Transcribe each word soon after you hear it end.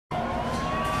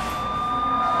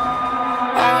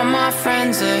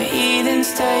friends are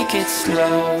heathens, take it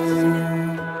slow.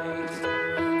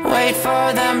 Wait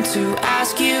for them to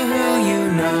ask you who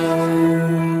you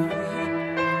know.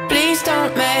 Please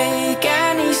don't make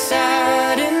any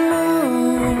sudden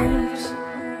moves.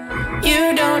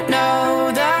 You don't know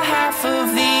the half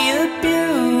of the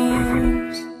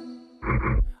abuse.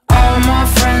 All my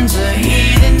friends are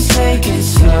heathens, take it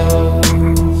slow.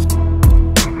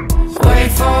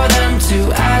 Wait for them to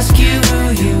ask you who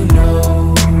you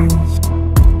know.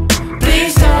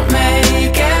 Please don't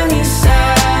make any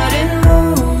sudden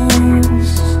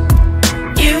moves.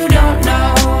 You don't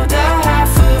know the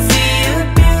half of the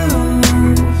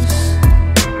abuse.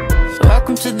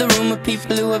 Welcome to the room of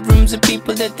people who have rooms of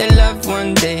people that they loved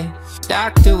one day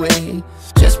docked away.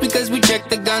 Just because we check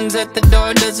the guns at the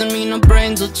door doesn't mean our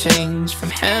brains will change from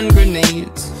hand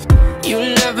grenades. You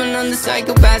loving on the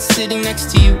psychopath sitting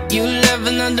next to you. You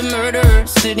loving on the murderer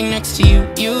sitting next to you.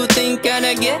 You think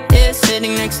I'd get here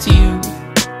sitting next to you.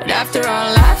 But after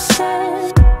all I've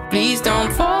said, please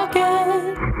don't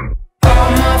forget.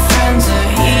 All my friends are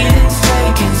heathens,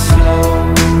 take it slow.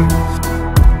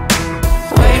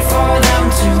 Wait for them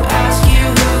to ask you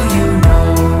who you know.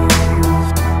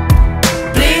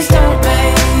 Please don't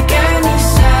make any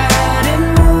sudden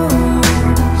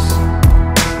moves.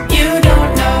 You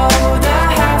don't know the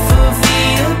half of the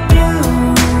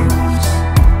abuse.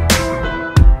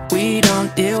 We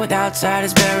don't deal with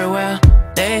outsiders very well.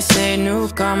 They say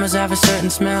newcomers have a certain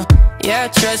smell. Yeah,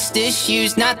 trust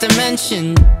issues not to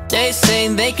mention. They say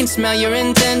they can smell your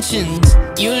intentions.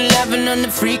 You loving on the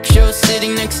freak show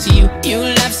sitting next to you. You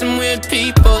love some weird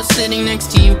people sitting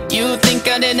next to you. You think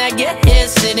I did not get here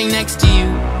sitting next to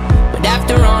you. But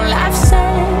after all I've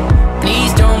said,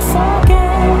 please don't forget.